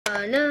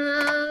na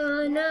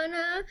na na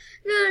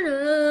na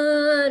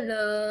na na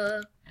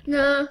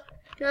na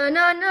na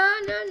na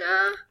na na.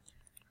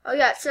 Oh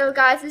yeah, so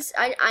guys, this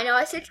I know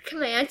I said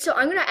command, so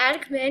I'm gonna add a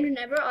command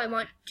whenever I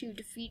want to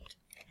defeat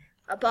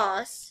a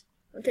boss.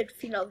 To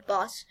defeat a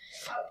boss,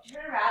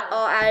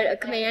 I'll add a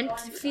command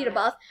to defeat a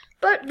boss.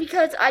 But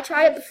because I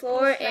tried it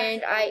before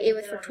and it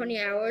was for 20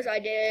 hours, I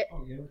did it,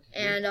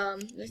 and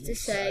let's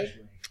just say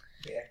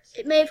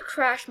it may have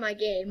crashed my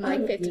game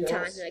like 50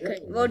 times and I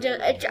couldn't. Well,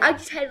 I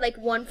just had like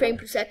 1 frame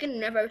per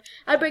second, and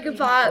I break a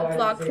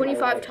vlog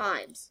 25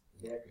 times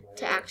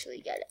to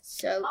actually get it.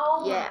 So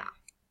yeah.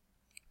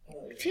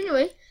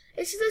 Anyway,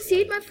 this is a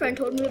seed my friend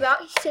told me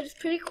about. He said it's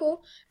pretty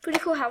cool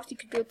house you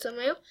could build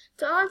somewhere.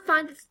 So I want to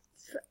find this.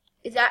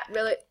 Is that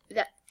the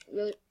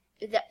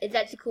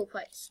cool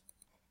place?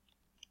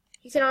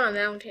 He said on a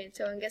mountain,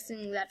 so I'm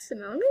guessing that's the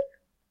mountain?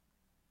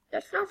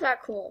 That's not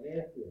that cool.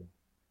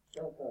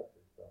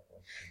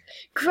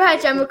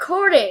 Gretch, I'm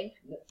recording!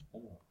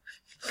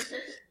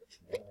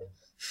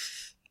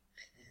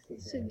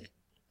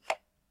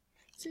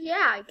 So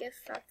yeah, I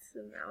guess that's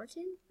the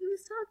mountain he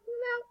was talking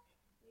about.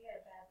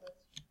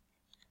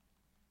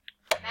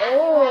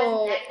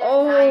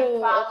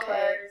 Oh,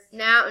 okay.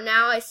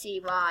 Now I see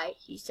why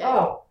he said.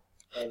 Oh.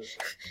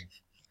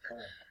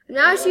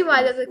 Now I see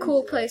why that's a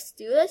cool place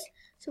to do this.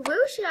 So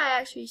where should I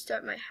actually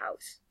start my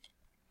house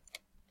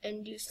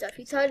and do stuff?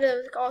 He said there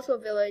was also a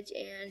village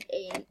and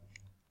a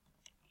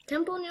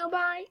temple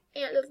nearby,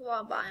 and there's a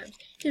lot of biomes.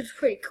 It was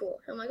pretty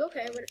cool. I'm like,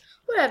 okay,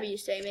 whatever you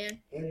say,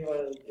 man.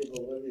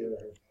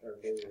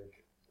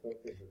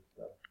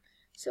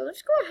 So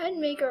let's go ahead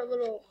and make our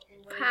little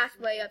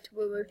pathway up to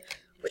where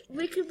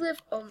we could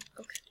live.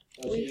 Okay.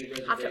 We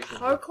have to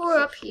hardcore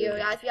up here,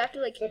 guys. We have to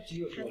like have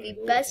the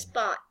best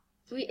spot.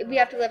 We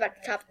have to live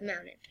at the top of the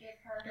mountain.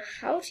 Now,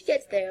 how to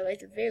get there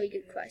is a very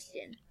good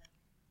question.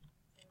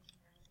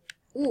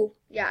 Ooh,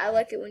 yeah, I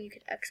like it when you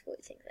can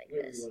exploit things like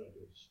this.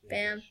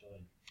 Bam,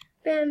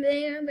 bam,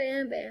 bam,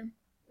 bam, bam.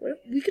 What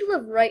if we could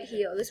live right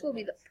here? This will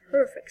be the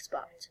perfect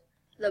spot.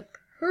 The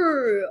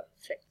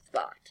perfect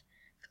spot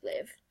to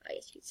live, I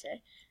guess you'd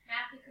say.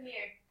 Matthew, come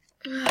here.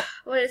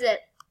 What is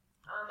it?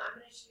 I'm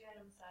gonna show you how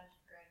to massage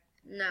Greg.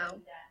 No.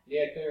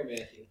 Yeah, come here,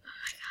 Matthew.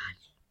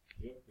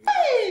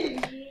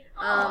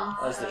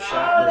 That's the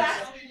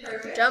shot.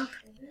 Jump.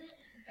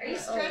 Are you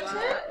stretching?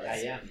 I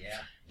am,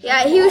 yeah.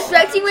 Yeah, he was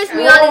stretching with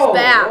me on his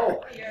back.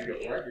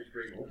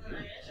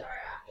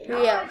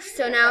 Yeah,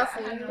 so now if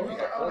we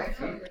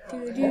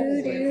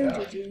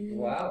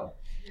Wow.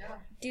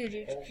 I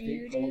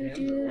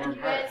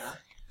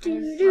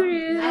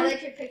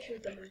like your picture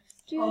with them.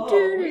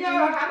 We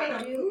are having a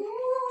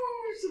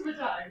super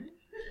time.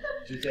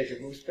 Did you take a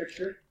moose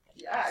picture?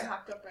 Yeah, I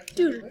hopped up and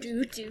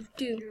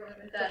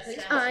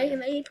I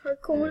am a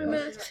parkour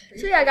master.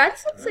 So yeah, guys,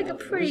 this looks like a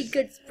pretty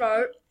good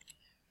spot.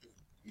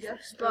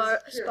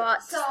 Spot to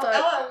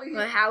start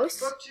my house.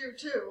 Booked you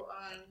too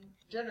on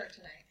dinner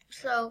tonight.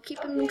 So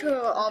keep in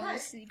control,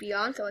 obviously be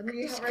on, so I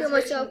can just kill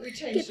myself,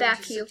 get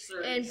back here,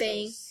 and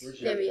bang.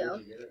 There we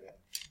go.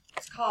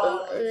 It's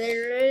called.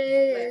 There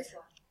it is.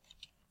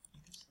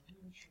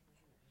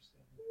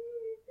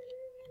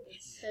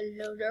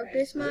 Hello,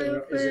 darkness, my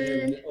old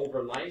friend.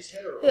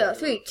 Yeah,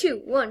 3,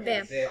 2, 1,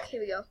 bam. Here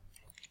we go.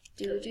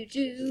 Do.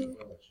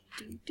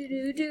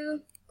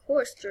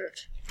 Course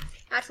dirt.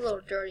 That's a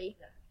little dirty.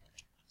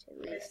 At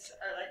least.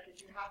 I like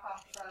it. You hop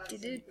off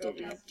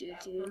Do.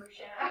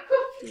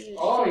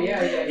 Oh, yeah.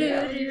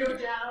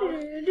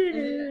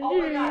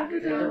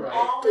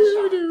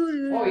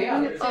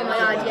 Oh my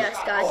god, yes,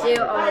 guys.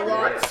 There are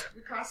lots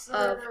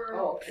of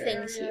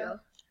things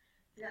here.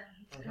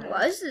 Wow,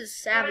 this is a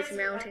savage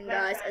mountain,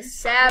 guys. A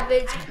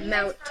savage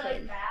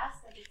mountain.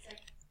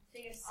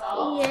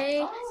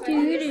 Yay.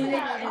 Do.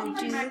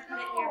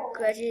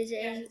 Grudges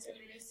and...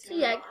 So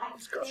yeah,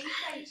 let's go.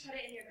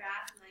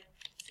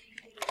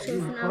 So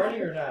now,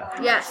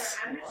 yes.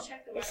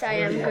 Yes, I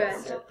am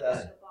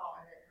good.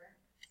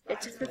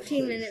 It's a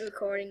 15-minute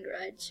recording,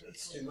 Grudge.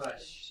 It's too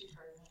much.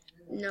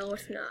 No,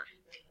 it's not.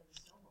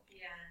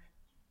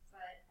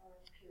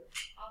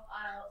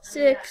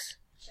 6.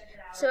 Check it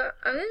out. So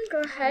I'm gonna go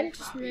ahead and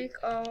just make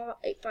all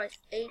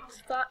 8x8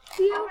 spot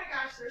here.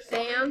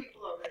 Bam.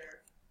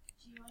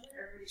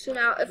 So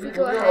now if we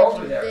go ahead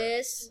and do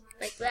this,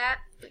 like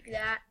that,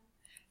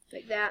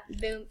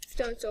 boom,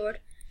 stone sword.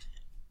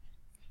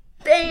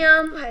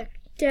 Bam, like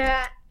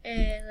that,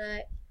 and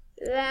like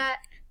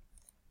that.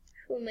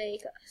 Will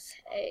make us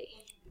a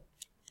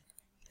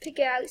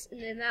pickaxe,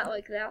 and then that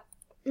like that,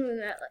 and then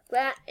that like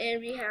that, and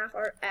we have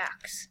our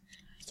axe.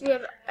 So we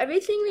have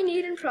everything we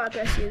need in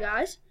progress, you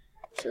guys.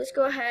 So let's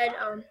go ahead.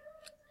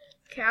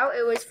 Cow,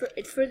 it's for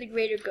the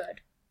greater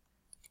good.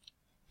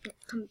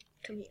 Come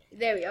here.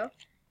 There we go.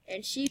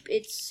 And sheep,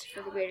 it's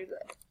for the greater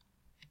good.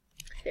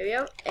 There we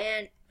go.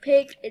 And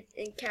pig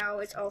and cow,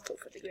 it's also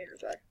for the greater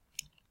good.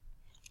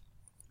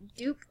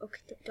 Dupe.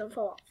 Okay, don't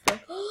fall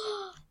off.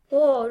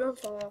 Oh, don't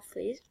fall off,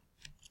 please.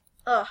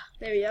 Oh,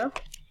 there we go.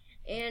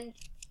 And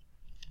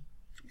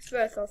I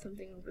swear I saw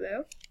something over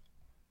there.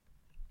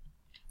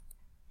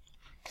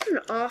 This is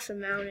an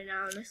awesome mountain,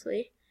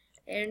 honestly.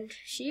 And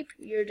sheep,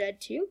 you're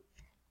dead too.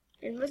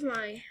 And where's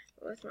my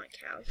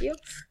cow here?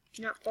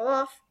 Do not fall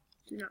off.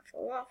 Do not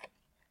fall off.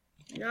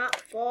 Do not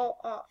fall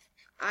off.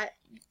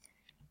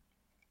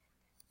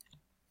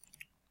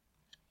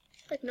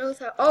 Like notice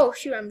how, oh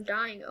shoot, I'm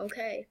dying.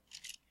 Okay.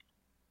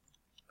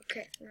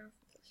 Okay, now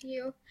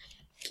heal.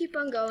 Keep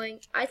on going.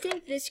 I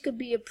think this could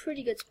be a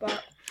pretty good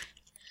spot.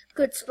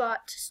 Good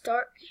spot to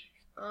start.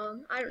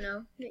 I don't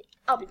know.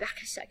 I'll be back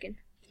in a second.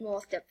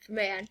 Small step for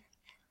man.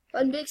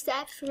 One big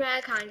step for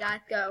mankind, guys.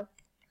 Go.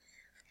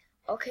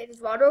 Okay,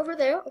 there's water over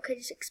there. Okay,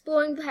 just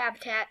exploring the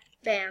habitat.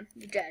 Bam,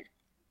 you're dead.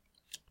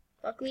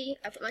 Luckily,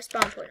 I put my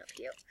spawn point up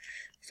here.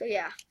 So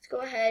yeah, let's go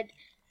ahead.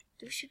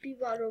 There should be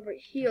water over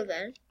here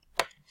then.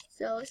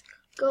 So let's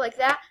go like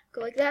that.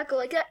 Go like that. Go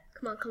like that.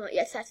 Come on, come on.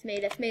 Yes, that's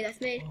made. That's made.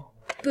 That's made.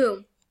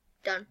 Boom.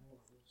 Done.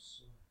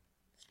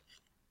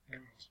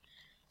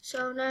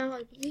 So now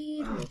I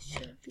believe it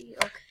should be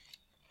okay.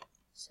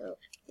 So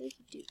we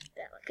can do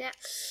that like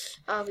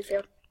that. We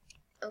failed.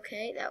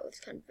 Okay, that was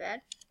kind of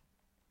bad.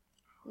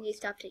 We need to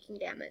stop taking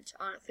damage,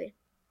 honestly.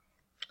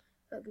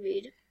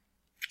 Agreed.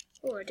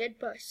 Oh, a dead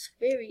bus.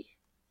 Very.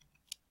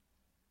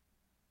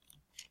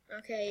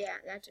 Okay, yeah,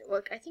 that didn't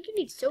work. I think you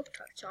need Silk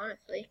Touch,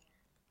 honestly.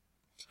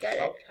 To get it.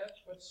 Silk Touch?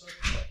 What's Silk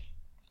Touch?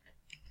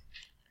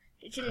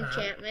 It's an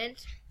enchantment.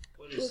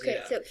 What is Okay,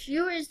 that? so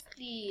here is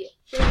the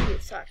thing we were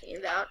talking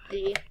about.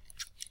 The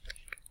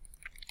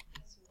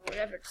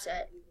whatever it's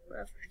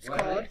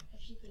called.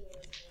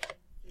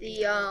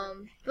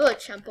 The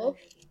village temple.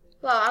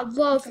 Wow, I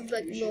love these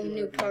like little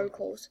new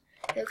particles.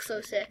 They look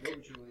so sick. What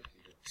would you like to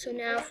do? So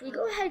now if we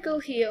go ahead, go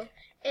here,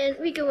 and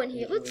we go in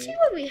here. Let's see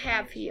what we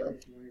have here.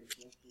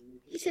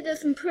 He said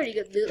there's some pretty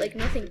good loot, like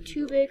nothing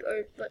too big,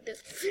 but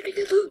there's pretty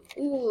good loot.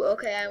 Ooh,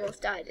 okay, I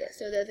almost died there.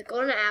 So there's a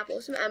golden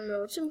apple, some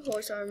emeralds, some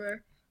horse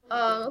armor,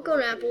 a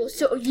golden apple.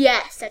 So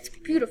yes, that's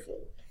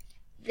beautiful.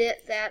 That,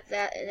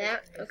 and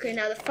that. Okay,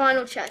 now the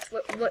final chest.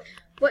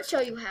 What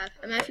shall you have?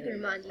 I'm actually gonna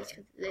mine these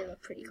because they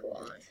look pretty cool,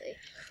 honestly.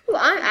 Ooh,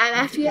 I'm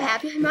actually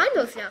happy I mined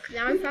those now because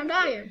now I found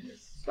iron.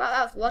 Wow,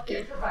 that was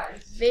lucky.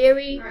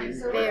 Very,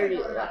 very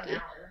lucky.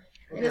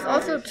 And there's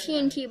also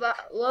TNT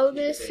below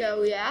this,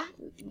 so yeah,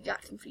 we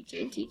got some free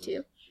TNT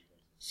too.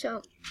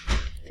 So,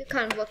 we're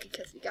kind of lucky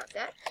because we got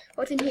that.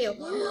 What's in here?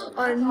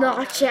 A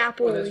notch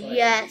apple,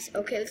 yes.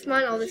 Okay, let's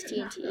mine all this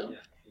TNT.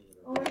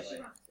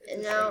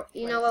 And now,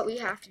 you know what we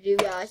have to do,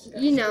 guys.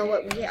 You know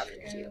what we have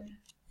to do.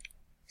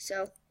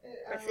 So,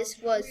 if this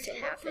was to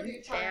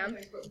happen, bam,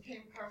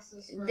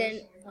 and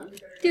then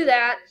do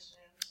that,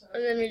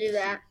 and then we do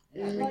that.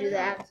 And then we do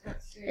that,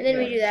 and then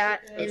we do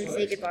that, and we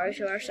say goodbye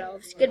to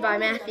ourselves. Goodbye,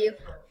 Matthew.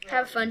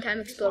 Have a fun time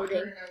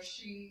exploding. I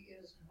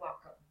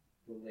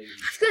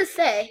was gonna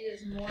say,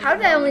 how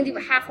did I only do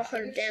half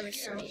 100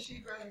 damage to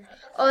me?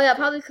 Oh yeah,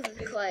 probably because of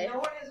the clay.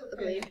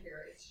 Agreed.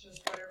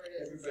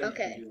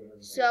 Okay,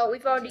 so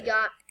we've already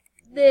got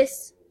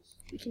this.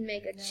 We can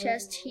make a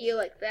chest here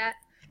like that.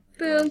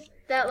 Boom,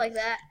 that like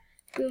that.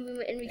 Boom,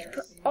 boom, and we can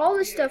put all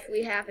the stuff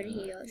we have in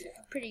here. It's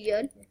pretty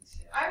good.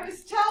 I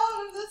was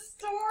telling him the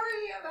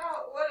story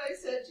about what I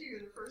said to you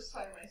the first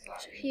time I saw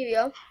you. Here we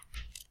go.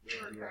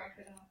 You were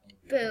cracking up.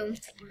 Boom.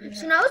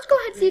 So now let's go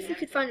ahead and see if we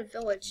could find a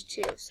village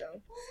too. So Oh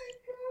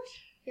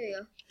my here we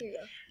go. Here we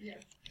go. Yeah.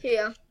 Here we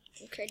go.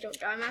 Okay, don't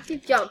die, Matthew.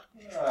 Jump.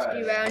 Let's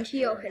be around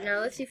here. Okay, now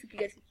let's see if we can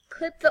get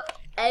clip the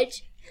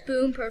edge.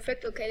 Boom.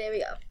 Perfect. Okay, there we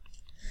go.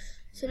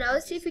 So now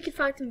let's see if we can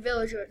find some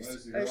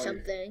villagers or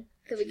something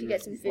so we can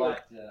get some food.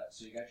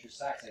 So you got your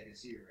socks, I can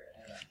see your head.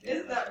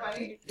 Isn't that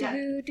funny? Yeah.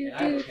 Do do And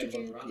I do look do at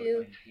do around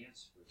do. and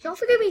pants. He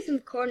also gave me some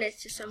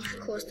coordinates to some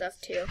cool stuff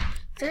too.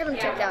 So I haven't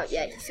checked out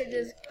yet. He said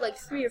there's like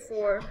 3 or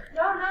 4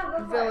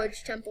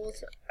 village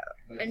temples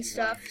and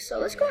stuff. So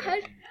let's go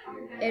ahead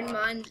and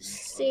mine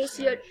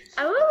Stacy.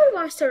 I really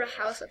want to start a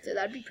house up there.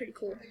 That'd be pretty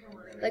cool.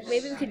 Like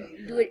maybe we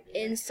could do it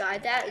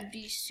inside that. It'd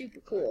be super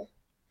cool.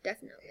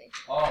 Definitely.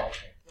 Oh,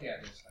 okay. Yeah,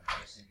 there's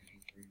like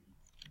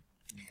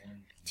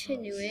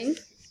Continuing.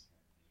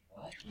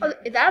 What? Oh,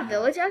 is that a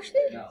village actually?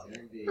 No,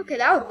 it'll be Okay,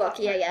 that was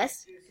lucky, I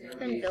guess.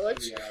 it'll And be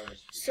village. 3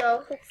 hours.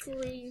 So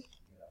hopefully,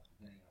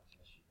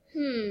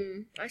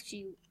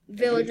 actually,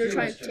 villagers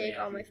trying to take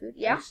all my food. Are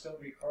Yeah. you still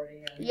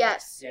recording?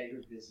 Yes. Yeah,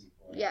 you're busy.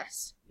 Boy.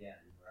 Yes. Yeah,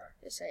 you are.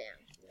 Yes, I am.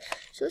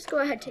 So let's go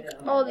ahead and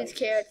take all these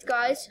carrots,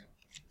 guys.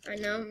 I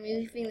know I'm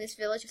leaving this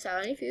village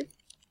without any food.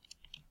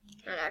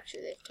 Not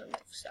actually, they have tons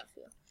of stuff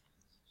here.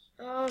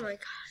 Oh my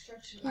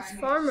god. These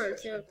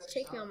farmers, they're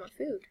taking all my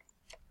food.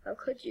 How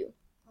could you?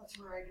 That's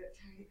where I get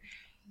tight.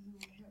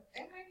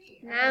 And my knee.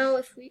 Now,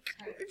 if we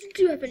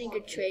do have any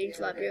good trades,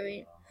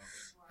 librarian.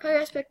 Player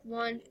aspect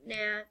 1,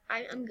 nah,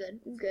 I'm good.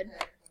 I'm good.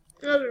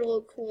 Another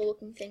little cool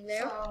looking thing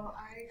there. So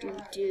I Do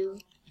got do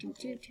do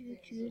do do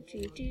do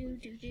do do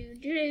do do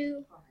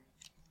do.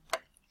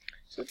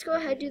 So let's go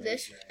ahead and do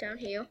this down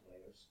here.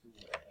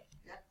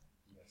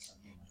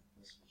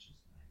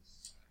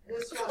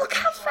 this Look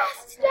how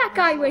fast that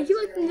guy went. He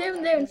went from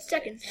there in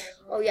seconds.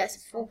 Oh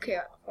yes, full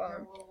carrot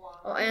farm.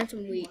 Oh, and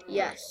some wheat.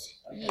 Yes,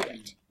 eat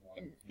it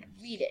and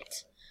read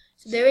it.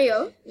 So there we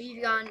go.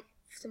 We've gone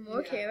some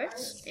more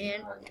carrots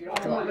and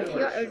some over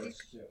here.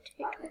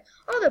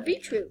 Oh, the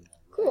beetroot.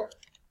 Cool.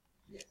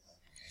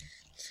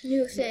 It's a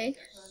new thing.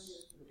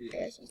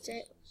 As you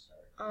say.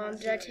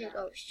 Did I take?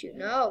 Oh shoot!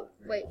 No.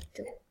 Wait.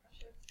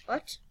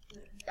 What?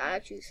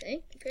 That's a new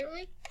thing.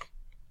 Apparently.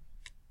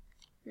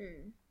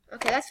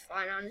 Okay, that's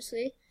fine.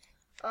 Honestly.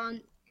 Oh,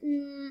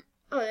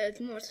 there's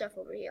more stuff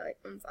over here. Like,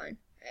 I'm fine.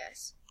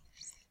 Yes.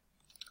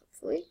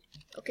 Hopefully.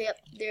 Okay. Yep.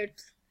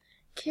 There's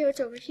carrots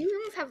over here. We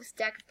almost have a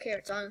stack of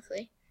carrots,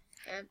 honestly.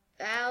 And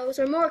those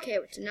are more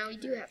carrots, and now we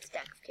do have a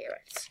stack of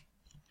carrots.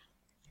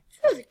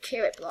 That was a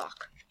carrot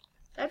block.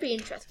 That'd be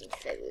interesting to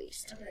say the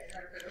least.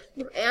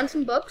 And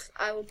some books.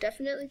 I will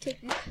definitely take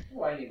these.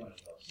 Why do you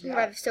want those?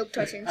 I have a silk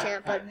touch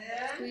enchant, but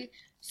 3,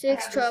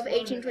 6, 12,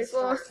 18,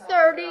 24,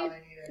 30.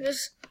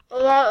 There's a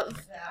lot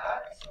of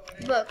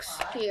books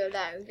here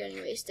that are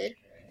getting wasted.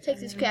 Take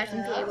this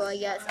crafting table, I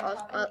guess.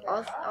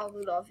 I'll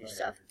loot off your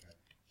stuff.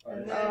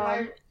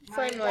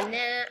 Flame on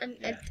that.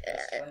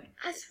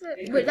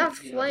 Wait, that's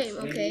flame.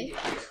 Okay,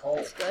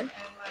 that's good.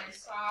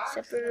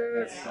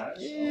 Separate.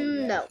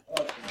 No.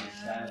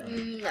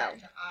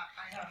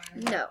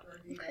 No.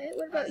 Okay,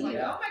 what about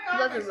you?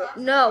 Leather rope.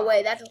 No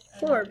way, that's a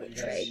horrible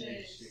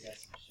trade.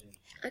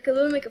 I could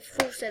literally make a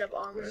full set of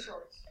armor.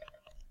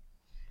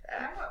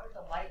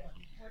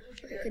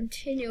 Okay,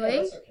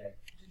 continuing.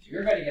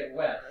 You're going to get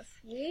wet.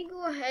 If we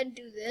go ahead and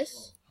do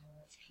this,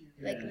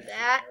 like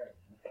that,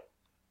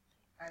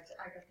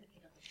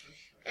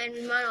 and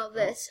we mine all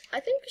this, I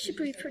think it should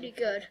be pretty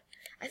good.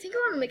 I think I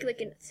want to make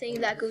like a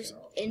thing that goes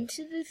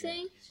into the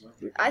thing.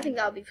 I think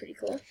that would be pretty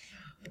cool.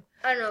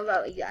 I don't know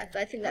about you guys,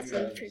 but I think that's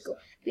like pretty cool.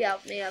 Yeah,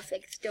 made out of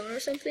like stone or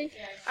something.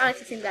 I like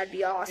to think that'd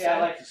be awesome. Yeah,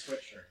 I like the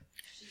switcher.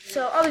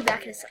 So I'll be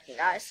back in a second,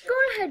 guys. Go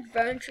ahead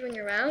venturing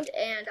around,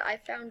 and I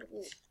found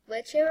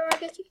glitch error, I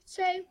guess you could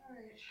say.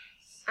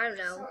 I don't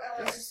know.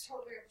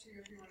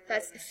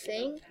 That's the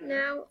thing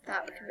now.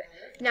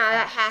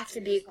 That has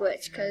to be a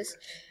glitch, because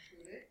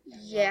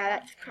yeah,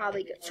 that's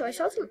probably good. So I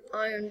saw some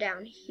iron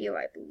down here,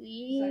 I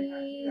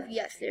believe.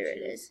 Yes, there it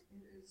is.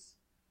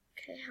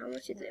 Okay, how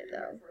much is it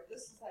though?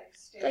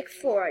 Like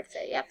 4, I'd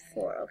say. Yep,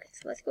 4. Okay,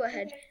 so let's go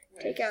ahead,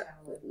 take out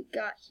what we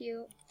got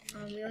here.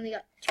 We only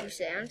got 2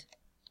 sand.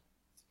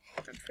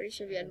 I'm pretty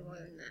sure we had more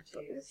than that,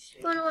 but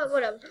you know what?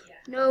 Whatever.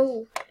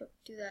 No, don't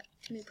do that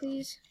to me,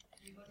 please.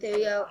 There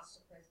we go.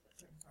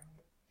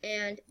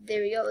 And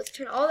there we go. Let's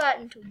turn all that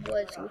into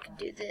wood so we can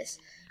do this.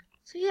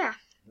 So yeah,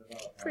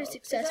 pretty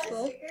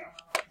successful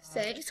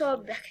thing. So I'll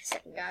be back in a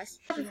second, guys.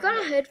 We've gone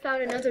ahead,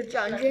 found another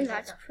dungeon.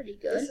 That's pretty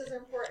good.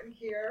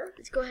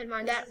 Let's go ahead and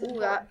mine that. Ooh,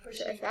 that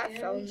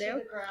fell in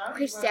there.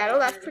 Okay, saddle.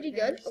 That's pretty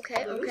good.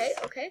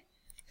 Okay.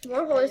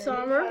 More horse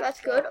armor,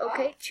 that's good.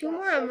 Okay, 2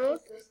 more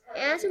emeralds,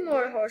 and some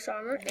more horse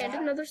armor, and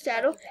another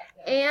saddle,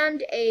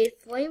 and a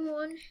flame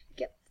one.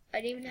 Yep,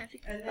 I didn't even have to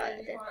buy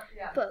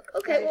that book.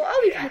 Okay, well,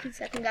 I'll be back in a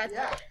second, guys.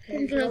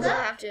 I'm gonna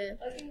have to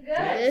do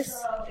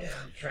this.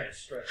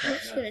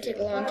 It's gonna take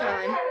a long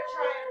time.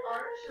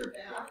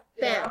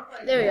 Bam,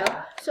 there we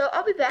go. So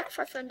I'll be back if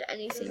I find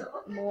anything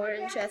more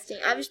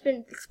interesting. I've just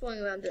been exploring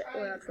around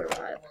for a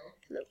while.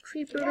 Little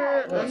creeper,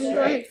 let me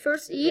go ahead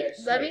first eat.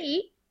 Let me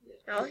eat.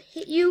 I'll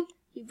hit you.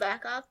 You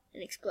back up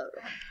and explode.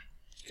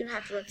 You're gonna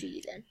have to run through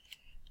you then.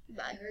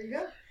 Bye. There you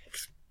go.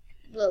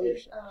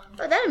 Explosion.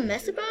 Oh, that a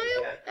mesa bio?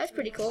 That's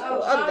pretty cool.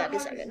 Oh, I'll be back in a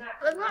second.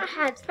 I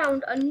had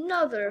found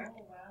another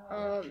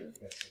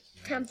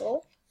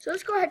temple. So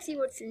let's go ahead and see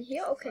what's in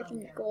here. Okay,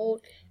 some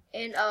gold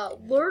and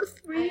Lord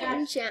 3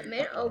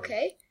 enchantment.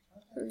 Okay,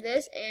 from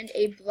this and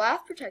a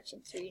blast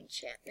protection 3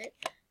 enchantment.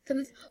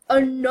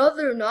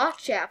 Another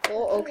notch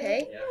apple,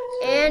 okay,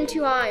 and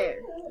 2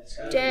 iron.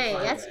 Dang,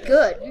 that's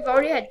good. We've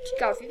already had,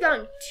 guys, we've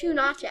gotten 2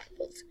 notch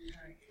apples.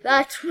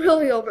 That's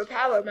really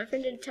overpowered. My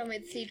friend didn't tell me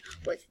the seed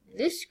was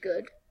this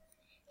good.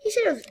 He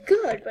said it was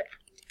good, but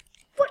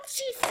what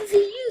seeds does he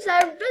use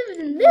that are better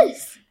than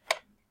this?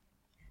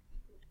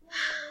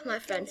 My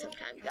friend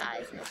sometimes,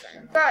 guys, my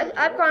friend. Guys,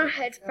 I've gone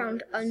ahead and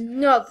found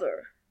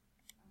another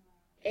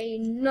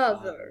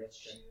temple.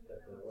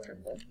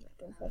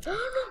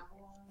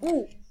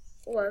 Ooh.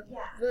 Oh, I'm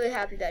really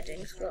happy that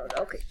didn't explode.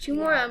 Okay, 2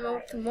 more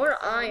emeralds, 2 more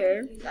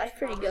iron. That's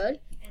pretty good.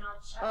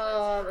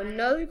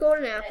 Another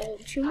golden apple,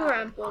 2 more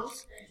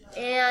emeralds,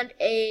 and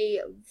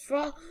a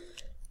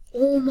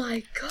oh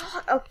my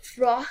god, a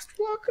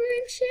Frostwalker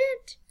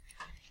enchant?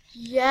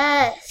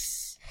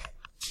 Yes.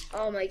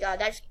 Oh my god,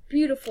 that's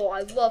beautiful.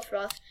 I love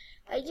Frost.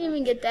 I didn't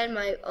even get that in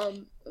my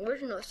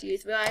original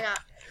series, but I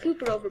got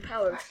super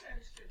overpowered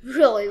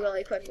really,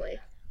 really quickly.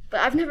 But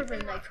I've never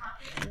been like,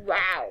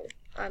 wow.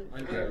 I'm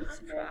really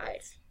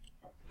surprised.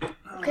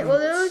 Okay, well,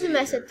 there was a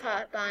message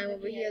biome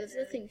over here. There's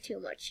nothing too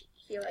much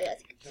here, I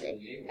guess you could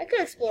say. I could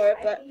explore it,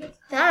 but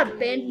that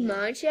abandoned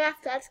mine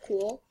shaft, that's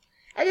cool.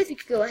 I guess we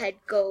could go ahead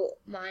and go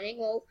mining.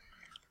 Well,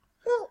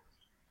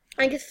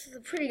 I guess this is a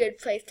pretty good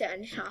place to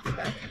end off.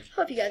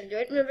 Hope you guys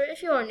enjoyed. Remember,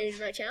 if you are new to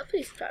my channel,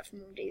 please subscribe for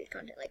more daily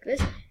content like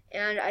this.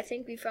 And I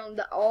think we found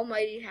the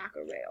almighty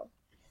hacker rail.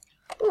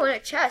 Oh, and a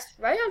chest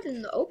right out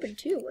in the open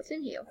too. What's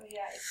in here?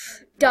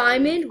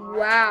 Diamond.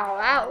 Wow,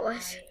 that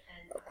was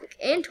Oh, quick.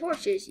 And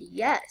torches.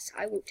 Yes,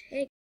 I will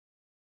take